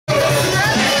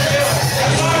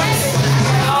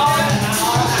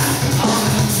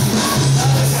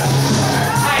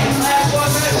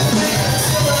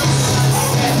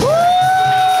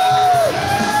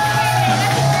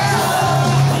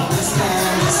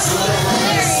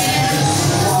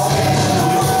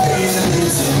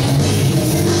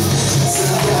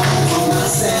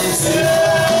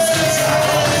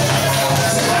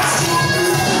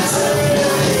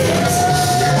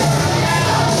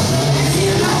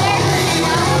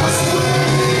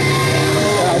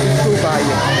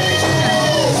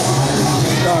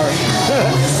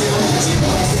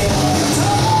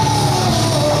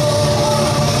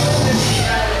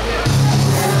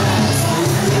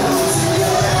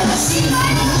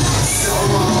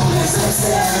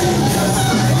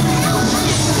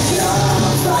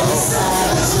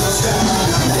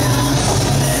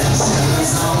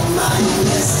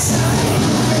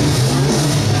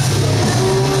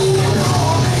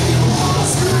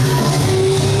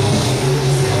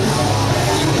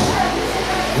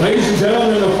Ladies and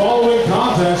gentlemen, the following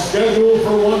contest scheduled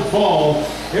for one fall.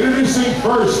 Introducing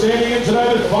first, standing in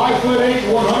tonight at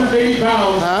 5'8", 180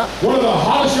 pounds, one of the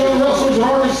hottest young wrestlers in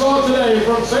Arkansas today,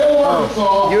 from Salem,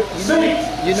 Arkansas, Stallion.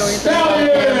 You see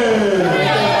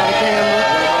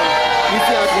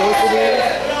how close it is?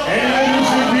 And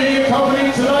introducing being accompanied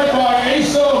tonight by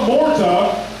Asa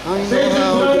Morta, standing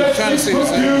tonight at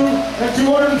 6'2" and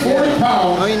 240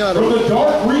 pounds, from the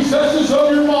dark recesses of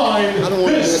your mind.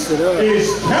 This is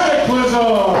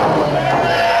Cataclysm.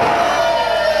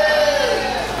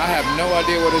 No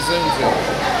idea what a zoom is.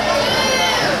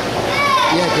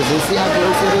 Yeah, because you see how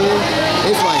close it is?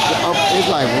 It's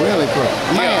like really close.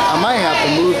 I might have to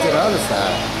move to the other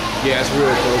side. Yeah, it's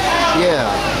real close. Yeah.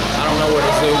 I don't know what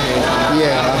a zoom is. I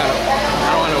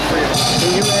don't have no freedom.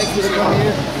 Can you ask me to come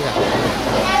here?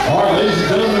 Yeah. All right, ladies and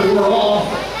gentlemen, we're off.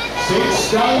 St.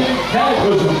 Stallion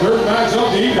Cataclysm, third match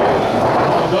of the evening.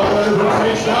 On double header for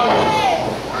St. Stallion.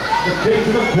 The kick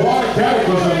to the quad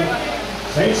Cataclysm.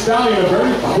 St. Stallion, a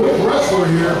very quick wrestler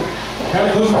here.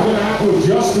 Cataclysm is going to have to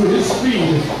adjust to his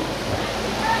speed.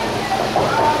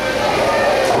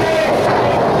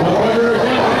 Double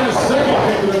again, and a second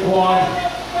kick to the quad.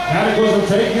 Cataclysm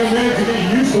taking a minute to get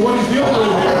used to what he's dealing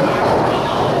with here.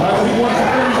 But I think once he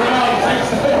figures it out, St.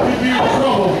 Stallion could be in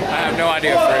trouble. I have no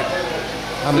idea, Fred.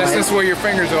 Unless that's where your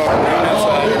fingers are.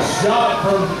 Oh, big shot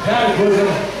from Cataclysm.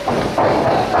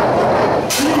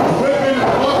 Huge whipping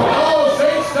and bumping. Oh,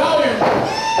 St. Stallion.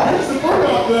 Here's the boot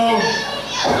up, though.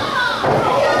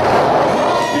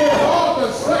 Drop kick off the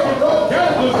second row.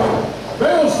 Cataclysm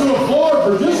fails to the floor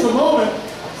for just a moment.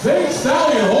 St.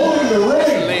 Stallion holding the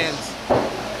ring.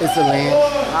 It's a land.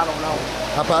 I don't know.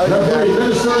 Referee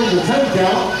administering the 10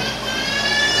 count.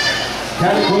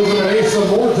 Cataclysm and Asa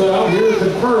Morta out here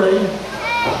conferring.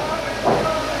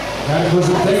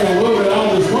 Cataclysm taking a little bit out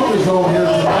of his comfort zone here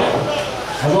tonight.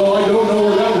 Although I don't know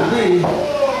where that would be.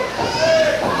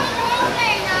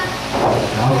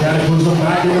 Now Cataclysm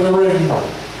back into the ring.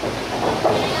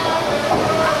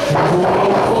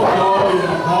 Oh,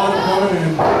 yeah, caught him coming in.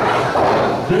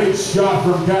 Big shot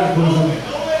from Cataclysm.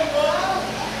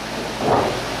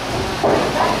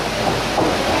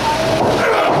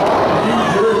 Huge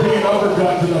European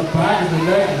uppercut to the back of the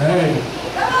neck and head.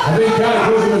 I think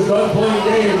Cataclysm is done playing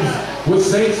games with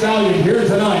St. Stallion here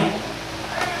tonight.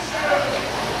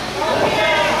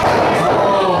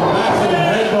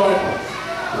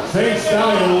 St.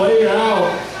 Stallion laid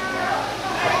out.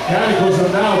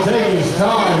 Cataclysm now taking his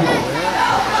time.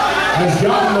 Has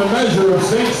gotten the measure of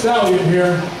St. Stallion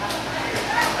here.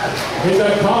 In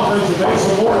that conference, with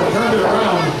Asa Morta turned it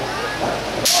around.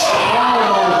 Oh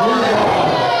my dear God.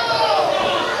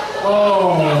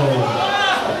 Oh.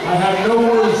 I have no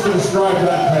words to describe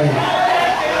that pain.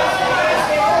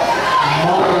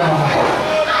 Oh God.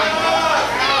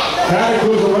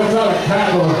 Cataclysm runs out of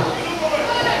cackle.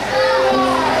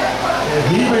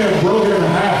 He may have broken in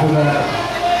half of that.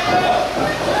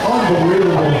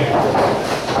 Unbelievable.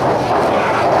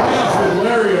 Massive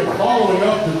lariat following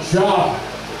up the chop.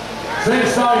 St.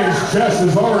 Stallion's chest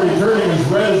is already turning as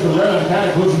red as the red of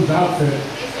Cataclysm's outfit.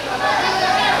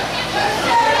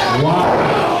 Wow.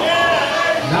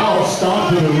 Now a stomp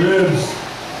to the ribs.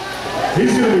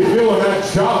 He's going to be feeling that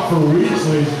chop for weeks,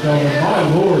 ladies and gentlemen. My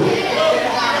Lord.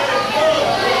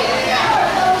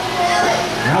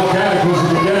 Now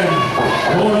Cataclysm again.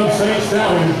 Pulling up St.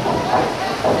 Stallion.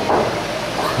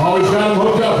 Oh, he's got him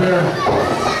hooked up here.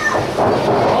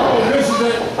 Oh, this is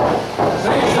it.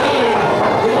 St. Stallion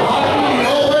with a hot knee.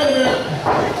 Oh, wait a minute.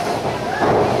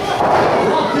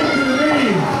 Drop kick to the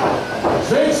knee.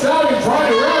 St. Stallion trying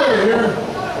to rally here.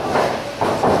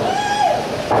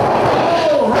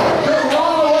 Oh,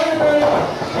 wait a minute.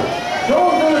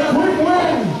 Going for the quick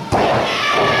win.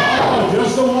 Oh,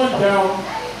 just the one count.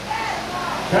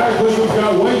 Cataclysm's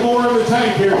got way more in the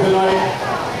tank here tonight.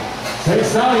 St.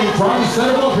 Stallion trying to set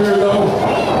him up here, though.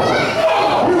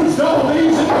 Huge double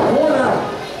knees in the corner.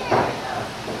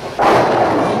 A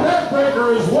neck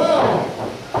breaker as well.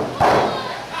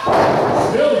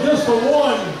 Still just the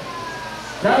one.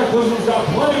 Cataclysm's got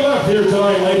plenty left here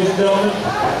tonight, ladies and gentlemen.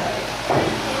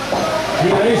 He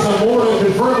and Asa Morta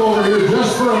confirm over here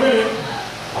just for a minute.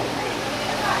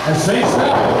 And St.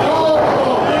 Stallion,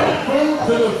 oh, big boot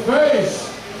to the face.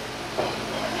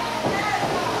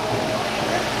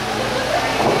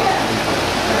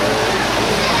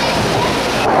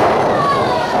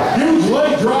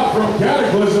 Leg drop from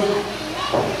Cataclysm.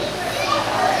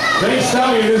 St.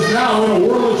 Stallion is now in a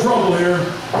world of trouble here.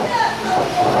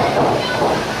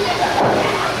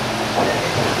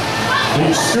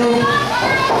 Big scoop.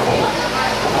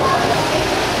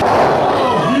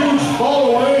 Oh, huge fall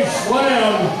away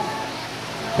slam.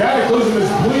 Cataclysm is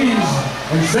pleased,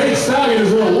 and St. Stallion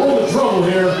is in a world of trouble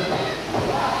here.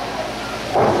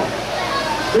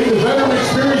 I think the veteran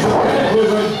experience of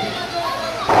Cataclysm.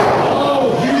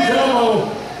 Oh, huge elbow.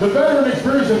 The veteran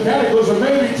experience of Cataclysm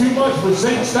may be too much for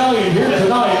St. Stallion here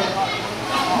tonight.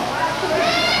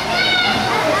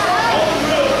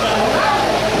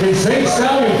 Can St.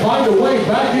 Stallion find a way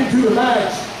back into the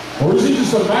match, or is it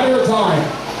just a matter of time?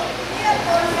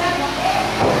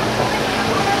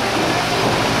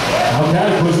 Now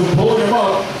Cataclysm pulling him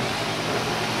up.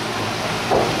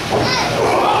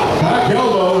 Back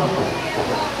elbow.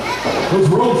 Those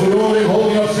ropes are the only thing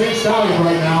holding up St. Stallion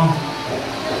right now,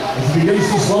 as he begins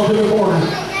to slump in the corner.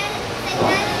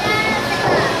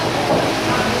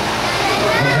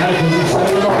 Cataclysm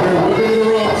setting it up here, whipping to the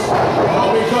ropes. Oh,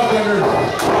 big cut under.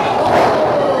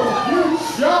 Oh, huge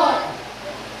shot.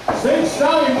 St.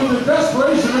 Stallion with a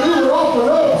desperation maneuver off the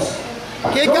ropes.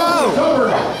 Kick out. Cover.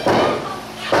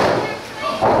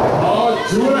 Oh,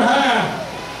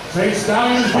 2.5. St.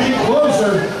 Stallion is getting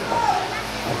closer.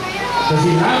 Does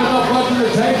he have enough left in the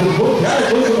tank to pull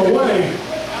Cataclysm away?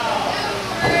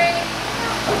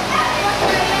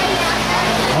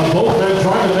 Both men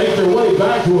trying to make their way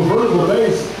back to a vertical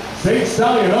base. St.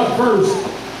 Stallion up first,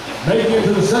 making it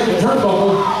to the second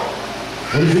turnbuckle.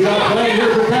 What has he got playing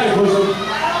here for Cataclysm?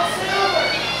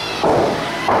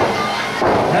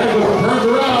 Cataclysm